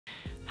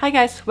Hi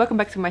guys, welcome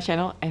back to my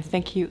channel and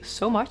thank you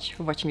so much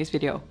for watching this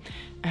video.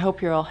 I hope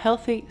you're all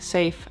healthy,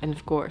 safe and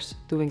of course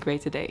doing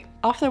great today.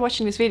 After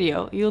watching this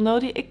video, you'll know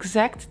the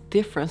exact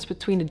difference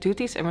between the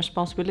duties and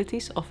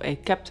responsibilities of a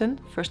captain,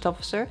 first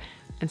officer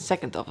and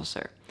second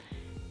officer.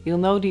 You'll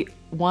know the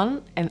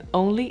one and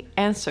only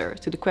answer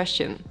to the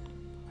question,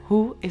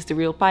 who is the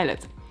real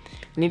pilot?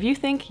 And if you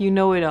think you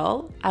know it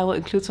all, I will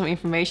include some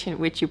information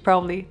which you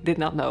probably did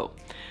not know.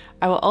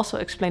 I will also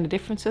explain the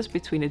differences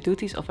between the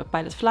duties of a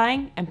pilot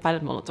flying and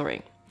pilot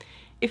monitoring.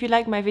 If you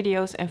like my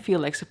videos and feel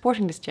like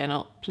supporting this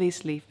channel,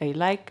 please leave a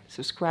like,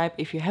 subscribe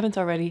if you haven't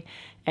already,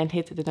 and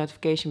hit the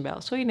notification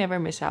bell so you never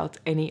miss out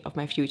any of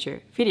my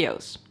future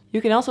videos. You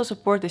can also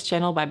support this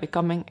channel by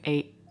becoming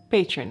a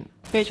patron.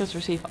 Patrons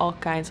receive all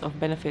kinds of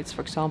benefits,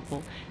 for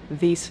example,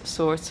 these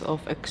sorts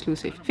of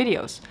exclusive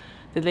videos.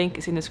 The link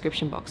is in the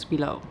description box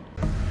below.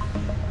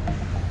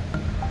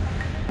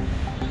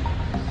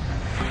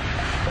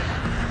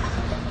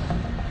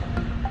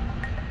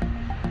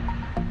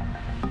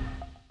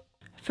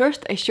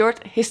 First, a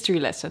short history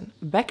lesson.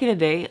 Back in the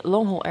day,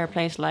 long-haul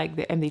airplanes like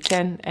the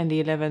MD-10,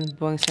 ND-11,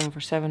 Boeing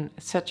 747,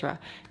 etc.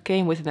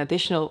 came with an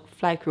additional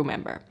flight crew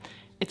member.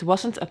 It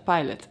wasn't a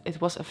pilot,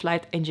 it was a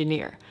flight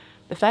engineer.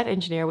 The flight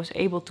engineer was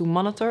able to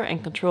monitor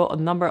and control a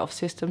number of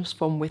systems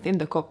from within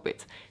the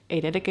cockpit.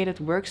 A dedicated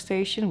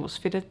workstation was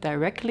fitted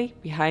directly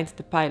behind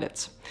the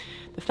pilots.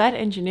 The flight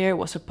engineer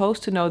was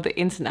supposed to know the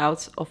ins and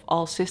outs of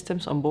all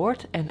systems on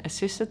board and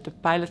assisted the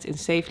pilots in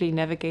safely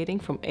navigating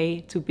from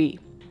A to B.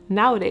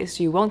 Nowadays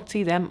you won't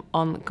see them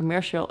on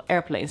commercial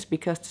airplanes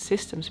because the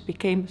systems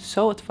became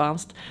so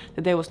advanced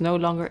that there was no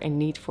longer a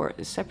need for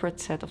a separate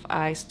set of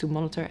eyes to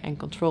monitor and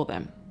control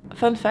them.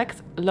 Fun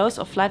fact, loads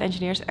of flight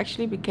engineers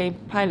actually became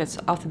pilots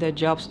after their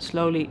jobs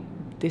slowly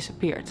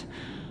disappeared.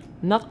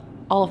 Not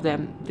all of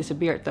them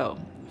disappeared though.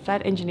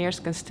 Flight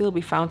engineers can still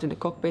be found in the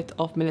cockpit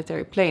of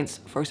military planes,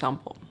 for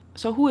example.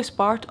 So who is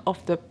part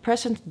of the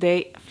present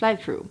day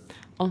flight crew?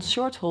 On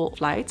short-haul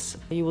flights,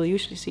 you will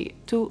usually see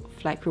two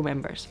flight crew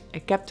members, a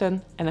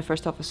captain and a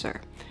first officer.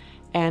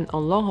 And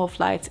on long-haul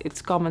flights,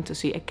 it's common to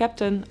see a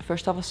captain, a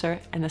first officer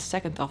and a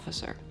second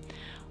officer.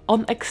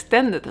 On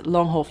extended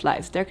long-haul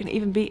flights, there can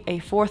even be a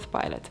fourth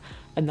pilot,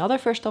 another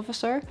first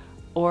officer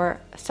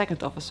or a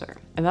second officer.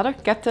 Another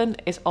captain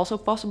is also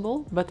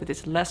possible, but it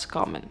is less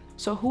common.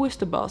 So who is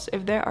the boss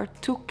if there are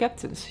two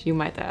captains, you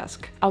might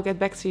ask? I'll get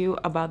back to you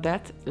about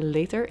that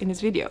later in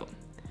this video.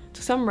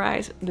 To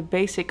summarize, the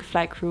basic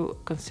flight crew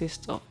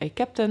consists of a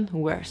captain who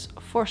wears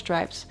 4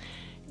 stripes,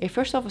 a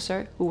first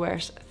officer who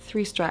wears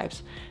 3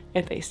 stripes,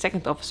 and a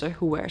second officer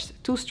who wears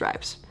 2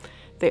 stripes.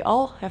 They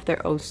all have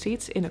their own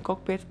seats in the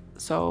cockpit,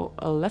 so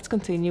let's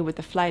continue with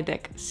the flight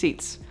deck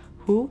seats.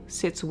 Who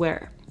sits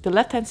where? The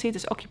left-hand seat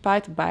is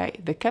occupied by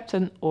the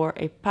captain or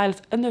a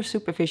pilot under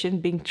supervision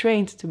being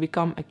trained to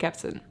become a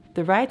captain.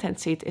 The right-hand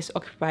seat is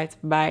occupied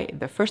by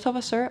the first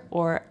officer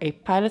or a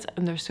pilot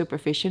under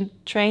supervision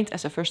trained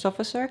as a first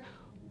officer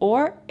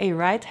or a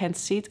right-hand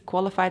seat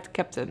qualified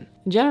captain.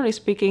 Generally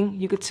speaking,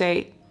 you could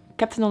say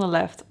captain on the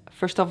left,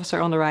 first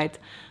officer on the right,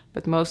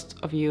 but most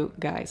of you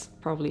guys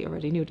probably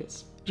already knew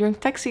this. During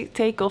taxi,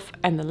 takeoff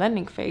and the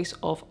landing phase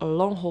of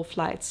long-haul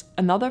flights,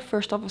 another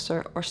first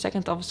officer or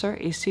second officer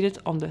is seated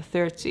on the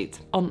third seat.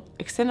 On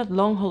extended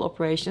long-haul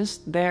operations,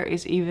 there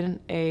is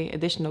even an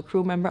additional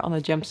crew member on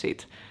the jump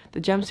seat. The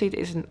jump seat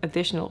is an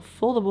additional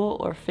foldable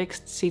or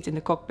fixed seat in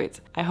the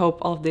cockpit. I hope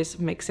all of this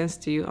makes sense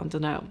to you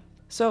until now.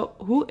 So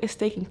who is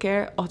taking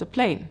care of the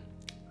plane?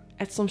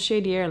 At some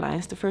shady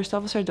airlines, the first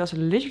officer does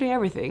literally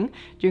everything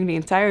during the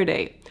entire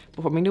day,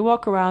 performing the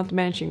walk around,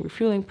 managing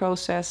refueling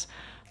process,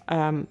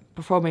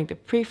 performing the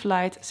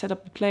pre-flight, set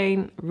up the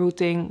plane,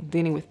 routing,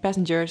 dealing with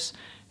passengers,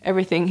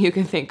 everything you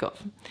can think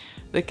of.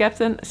 The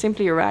captain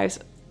simply arrives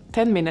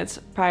 10 minutes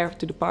prior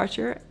to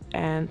departure,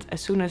 and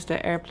as soon as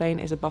the airplane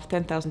is above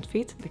 10,000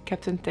 feet, the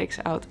captain takes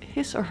out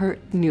his or her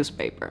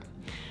newspaper.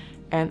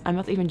 And I'm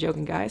not even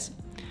joking, guys.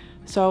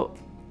 So,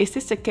 is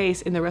this the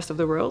case in the rest of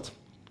the world?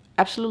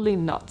 Absolutely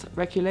not.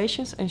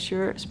 Regulations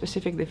ensure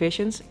specific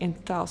divisions in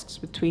tasks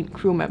between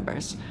crew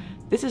members.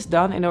 This is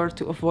done in order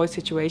to avoid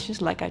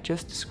situations like I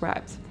just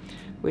described,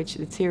 which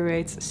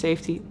deteriorates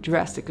safety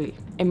drastically.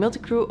 A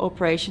multi-crew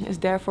operation is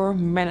therefore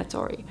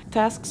mandatory.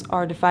 Tasks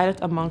are divided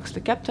amongst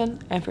the captain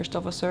and first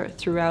officer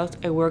throughout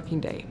a working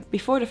day.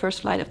 Before the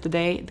first flight of the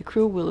day, the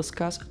crew will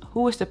discuss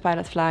who is the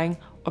pilot flying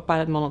or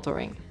pilot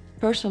monitoring.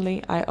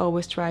 Personally, I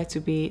always try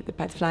to be the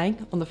pilot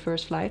flying on the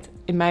first flight.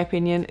 In my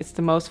opinion, it's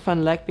the most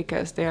fun leg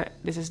because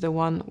this is the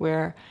one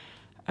where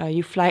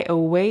you fly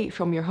away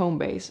from your home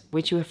base,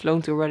 which you have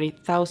flown to already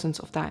thousands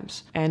of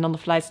times. And on the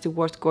flights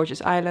towards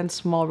gorgeous islands,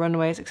 small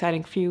runways,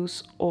 exciting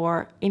views,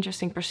 or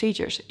interesting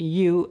procedures,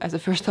 you, as a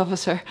first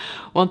officer,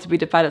 want to be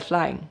the pilot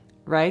flying,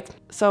 right?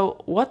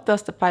 So what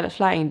does the pilot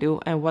flying do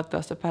and what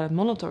does the pilot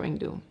monitoring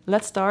do?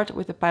 Let's start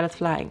with the pilot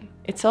flying.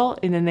 It's all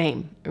in the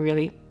name,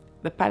 really.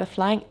 The pilot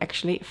flying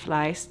actually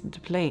flies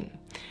the plane.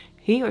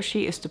 He or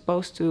she is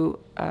supposed to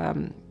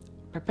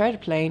prepare the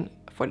plane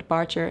for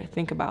departure,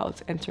 think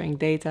about entering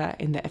data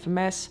in the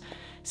FMS,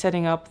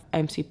 setting up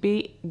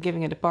MCP,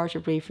 giving a departure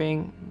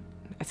briefing,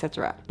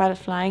 etc. Pilot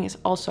flying is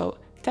also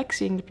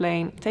taxiing the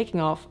plane, taking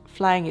off,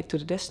 flying it to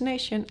the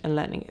destination and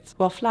landing it.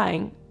 While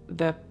flying,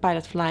 the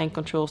pilot flying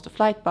controls the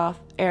flight path,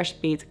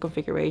 airspeed,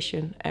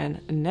 configuration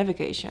and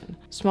navigation.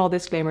 Small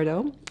disclaimer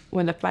though,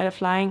 when the pilot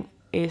flying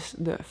is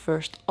the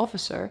first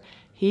officer,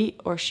 he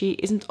or she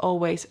isn't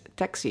always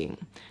taxiing.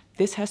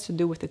 This has to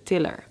do with the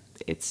tiller.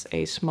 It's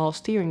a small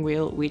steering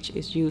wheel which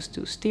is used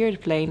to steer the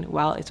plane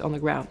while it's on the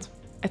ground.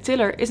 A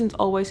tiller isn't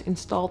always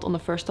installed on the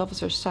first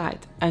officer's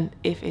side, and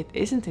if it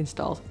isn't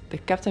installed, the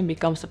captain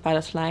becomes the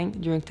pilot flying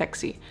during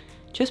taxi.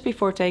 Just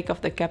before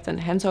takeoff, the captain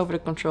hands over the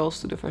controls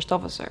to the first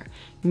officer,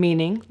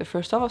 meaning the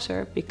first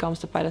officer becomes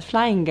the pilot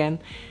flying again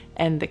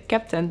and the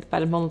captain the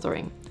pilot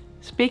monitoring.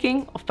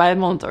 Speaking of pilot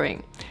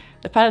monitoring,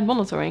 the pilot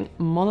monitoring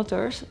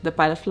monitors the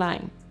pilot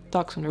flying,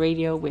 talks on the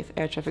radio with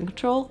air traffic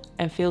control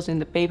and fills in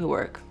the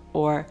paperwork,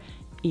 or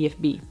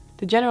EFB.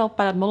 The general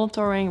pilot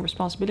monitoring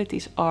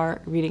responsibilities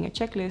are reading a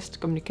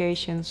checklist,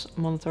 communications,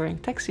 monitoring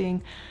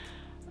taxiing,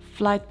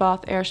 flight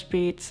path,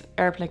 airspeed,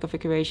 airplane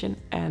configuration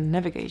and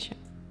navigation.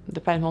 The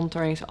pilot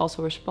monitoring is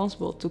also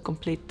responsible to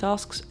complete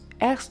tasks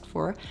asked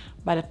for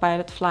by the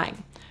pilot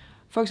flying.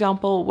 For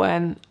example,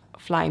 when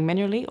flying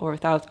manually or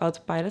without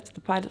autopilot,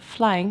 the pilot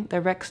flying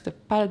directs the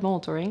pilot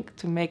monitoring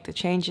to make the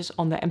changes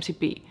on the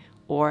MCP,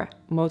 or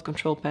mode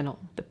control panel.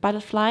 The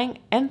pilot flying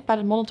and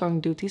pilot monitoring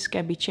duties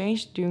can be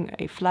changed during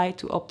a flight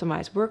to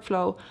optimize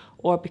workflow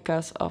or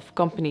because of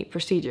company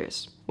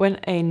procedures. When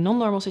a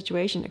non-normal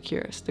situation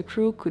occurs, the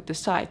crew could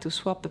decide to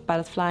swap the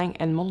pilot flying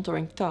and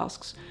monitoring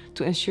tasks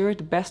to ensure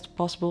the best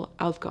possible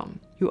outcome.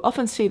 You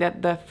often see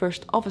that the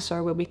first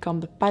officer will become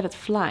the pilot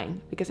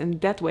flying, because in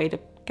that way the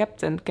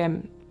captain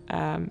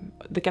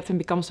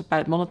becomes the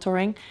pilot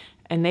monitoring,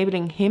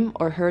 enabling him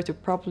or her to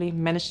properly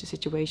manage the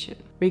situation.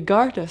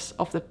 Regardless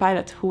of the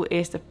pilot who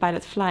is the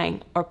pilot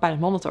flying or pilot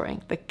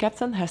monitoring, the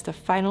captain has the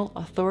final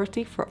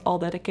authority for all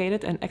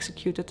dedicated and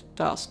executed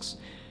tasks.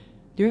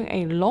 During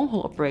a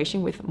long-haul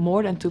operation with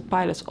more than 2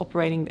 pilots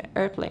operating the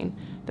airplane,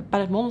 the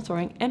pilot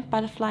monitoring and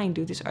pilot flying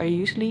duties are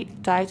usually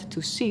tied to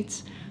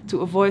seats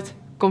to avoid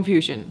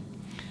confusion.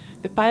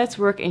 The pilots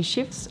work in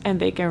shifts and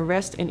they can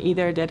rest in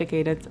either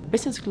dedicated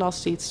business class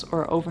seats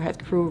or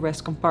overhead crew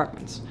rest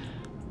compartments,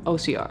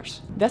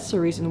 OCRs. That's the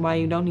reason why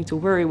you don't need to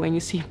worry when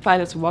you see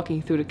pilots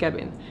walking through the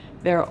cabin.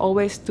 There are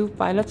always 2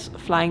 pilots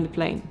flying the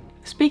plane.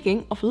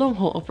 Speaking of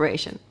long-haul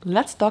operation,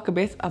 let's talk a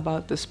bit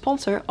about the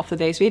sponsor of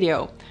today's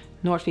video,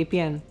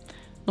 NordVPN.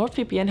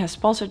 NordVPN has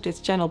sponsored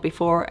this channel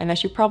before, and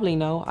as you probably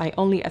know, I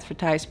only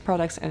advertise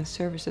products and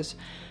services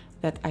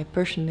that I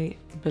personally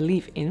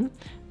believe in,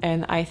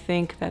 and I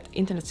think that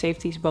internet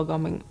safety is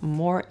becoming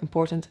more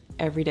important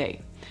every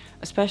day,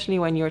 especially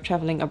when you're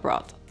traveling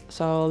abroad.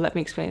 So let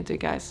me explain it to you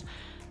guys.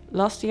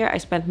 Last year I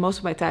spent most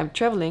of my time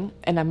traveling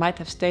and I might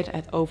have stayed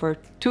at over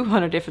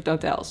 200 different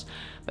hotels.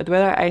 But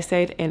whether I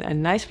stayed in a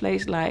nice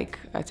place like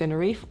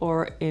Tenerife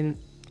or in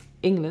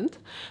England,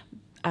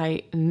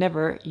 I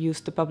never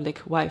used the public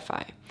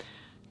Wi-Fi,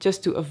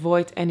 just to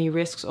avoid any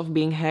risks of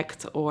being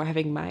hacked or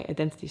having my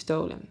identity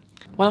stolen.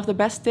 One of the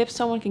best tips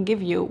someone can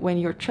give you when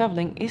you're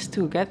traveling is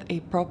to get a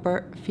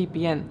proper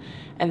VPN,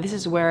 and this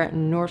is where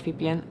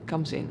NordVPN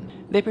comes in.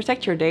 They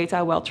protect your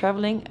data while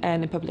traveling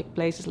and in public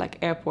places like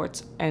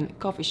airports and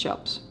coffee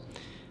shops.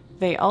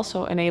 They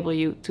also enable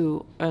you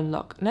to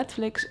unlock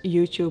Netflix,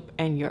 YouTube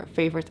and your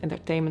favorite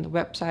entertainment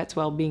websites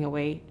while being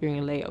away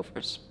during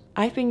layovers.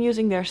 I've been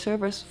using their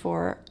service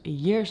for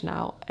years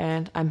now,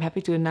 and I'm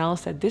happy to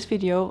announce that this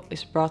video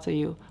is brought to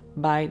you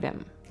by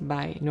them,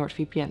 by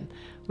NordVPN,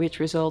 which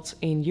results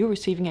in you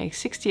receiving a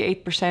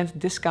 68%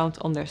 discount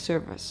on their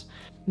service.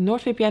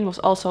 NordVPN was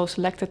also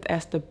selected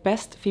as the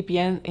best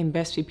VPN in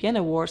Best VPN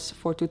Awards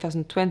for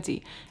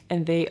 2020,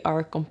 and they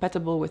are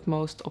compatible with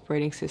most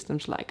operating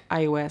systems like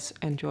iOS,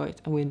 Android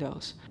and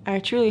Windows. I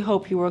truly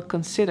hope you will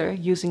consider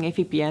using a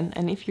VPN,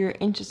 and if you're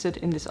interested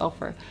in this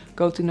offer,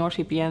 go to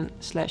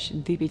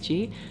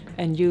nordvpn/dbg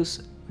and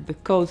use the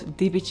code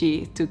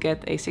DBG to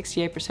get a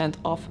 68%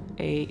 off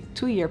a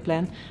 2-year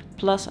plan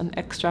plus an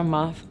extra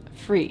month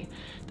free.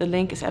 The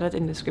link is added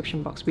in the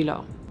description box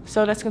below.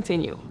 So let's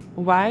continue.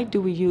 Why do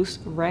we use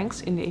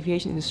ranks in the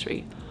aviation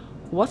industry?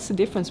 What's the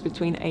difference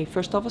between a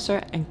first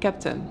officer and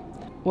captain?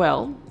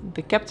 Well,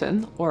 the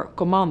captain or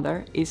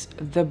commander is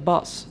the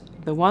boss,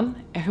 the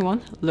one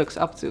everyone looks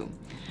up to.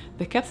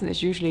 The captain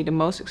is usually the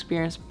most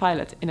experienced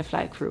pilot in a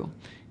flight crew.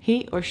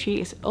 He or she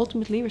is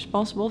ultimately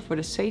responsible for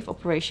the safe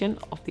operation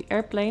of the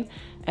airplane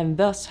and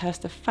thus has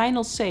the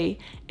final say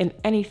in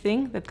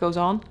anything that goes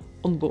on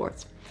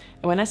board.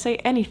 And when I say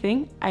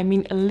anything, I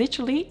mean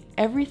literally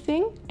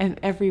everything and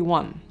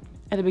everyone.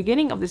 At the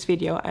beginning of this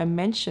video, I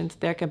mentioned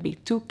there can be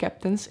 2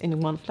 captains in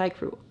one flight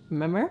crew,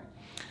 remember?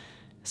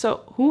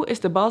 So who is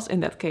the boss in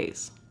that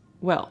case?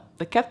 Well,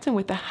 the captain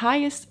with the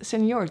highest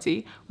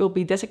seniority will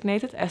be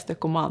designated as the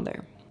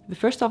commander. The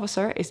first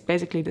officer is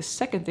basically the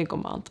second in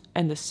command,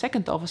 and the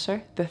second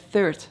officer the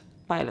third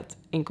pilot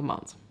in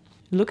command.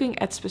 Looking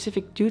at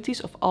specific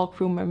duties of all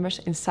crew members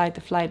inside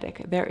the flight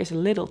deck, there is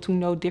little to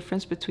no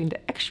difference between the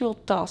actual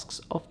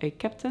tasks of a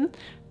captain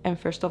and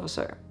first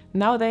officer.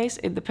 Nowadays,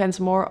 it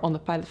depends more on the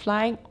pilot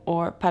flying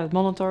or pilot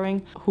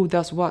monitoring who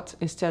does what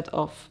instead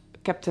of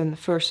captain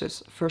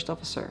versus first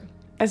officer.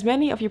 As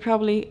many of you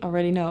probably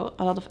already know,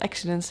 a lot of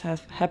accidents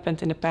have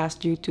happened in the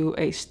past due to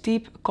a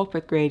steep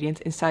cockpit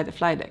gradient inside the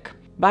flight deck.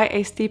 By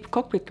a steep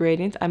cockpit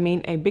gradient, I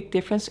mean a big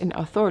difference in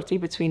authority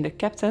between the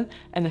captain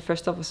and the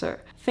first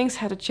officer. Things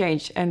had to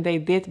change, and they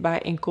did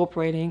by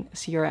incorporating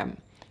CRM.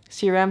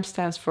 CRM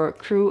stands for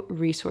Crew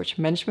Resource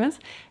Management,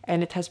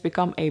 and it has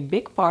become a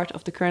big part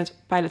of the current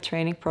pilot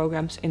training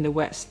programs in the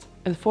West.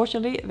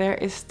 Unfortunately, there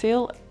is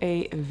still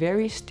a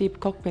very steep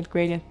cockpit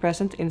gradient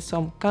present in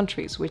some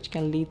countries, which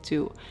can lead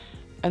to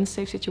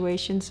unsafe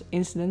situations,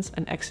 incidents,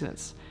 and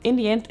accidents. In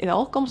the end, it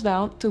all comes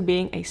down to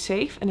being a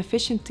safe and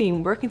efficient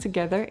team working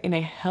together in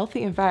a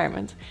healthy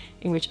environment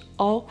in which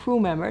all crew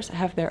members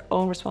have their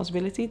own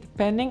responsibility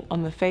depending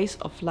on the phase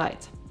of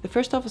flight. The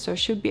first officer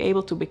should be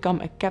able to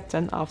become a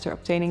captain after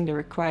obtaining the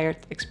required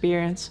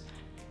experience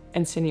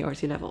and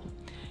seniority level.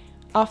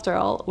 After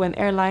all, when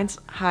airlines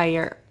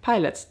hire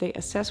pilots, they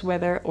assess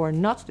whether or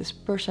not this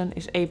person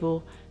is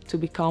able to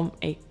become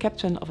a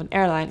captain of an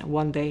airline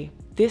one day.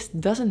 This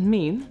doesn't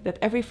mean that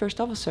every first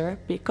officer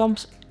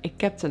becomes a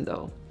captain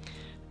though.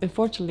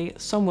 Unfortunately,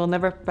 some will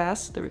never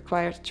pass the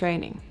required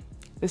training.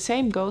 The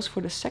same goes for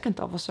the second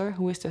officer,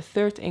 who is the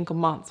third in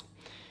command.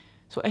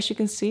 So as you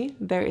can see,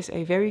 there is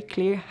a very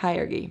clear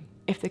hierarchy.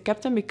 If the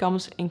captain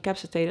becomes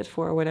incapacitated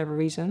for whatever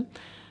reason,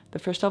 the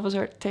first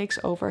officer takes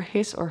over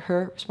his or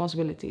her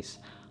responsibilities.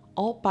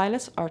 All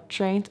pilots are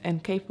trained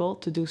and capable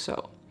to do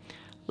so.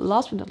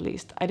 Last but not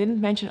least, I didn't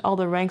mention all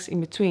the ranks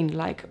in between,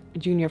 like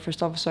junior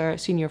first officer,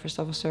 senior first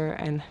officer,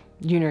 and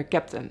junior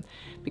captain,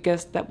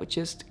 because that would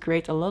just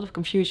create a lot of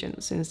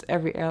confusion since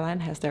every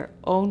airline has their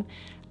own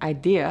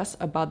ideas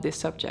about this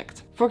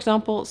subject. For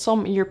example,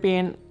 some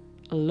European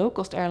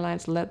low-cost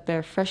airlines let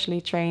their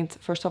freshly trained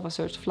first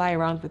officers fly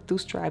around with 2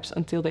 stripes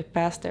until they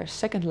pass their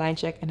second line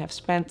check and have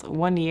spent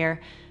 1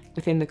 year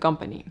within the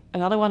company.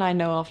 Another one I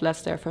know of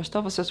lets their first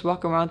officers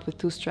walk around with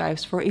 2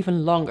 stripes for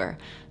even longer.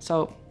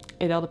 So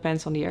it all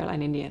depends on the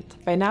airline in the end.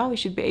 By now, we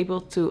should be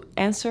able to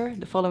answer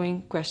the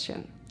following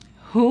question.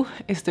 Who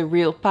is the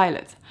real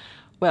pilot?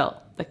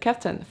 Well, the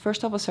captain,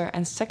 first officer,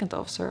 and second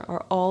officer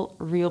are all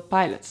real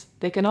pilots.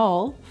 They can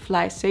all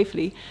fly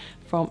safely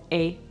from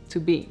A to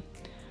B.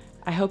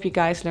 I hope you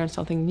guys learned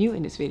something new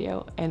in this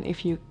video, and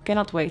if you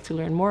cannot wait to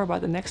learn more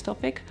about the next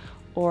topic,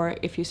 or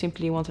if you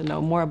simply want to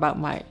know more about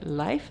my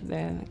life,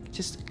 then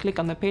just click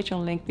on the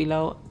Patreon link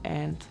below,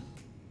 and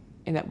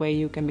in that way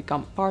you can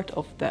become part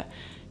of the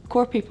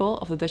core people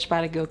of the Dutch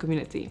Pilot Girl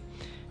community.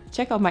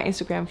 Check out my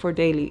Instagram for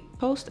daily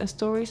posts and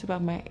stories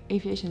about my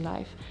aviation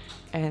life.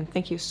 And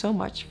thank you so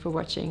much for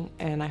watching,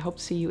 and I hope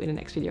to see you in the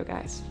next video,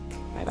 guys.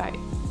 Bye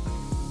bye.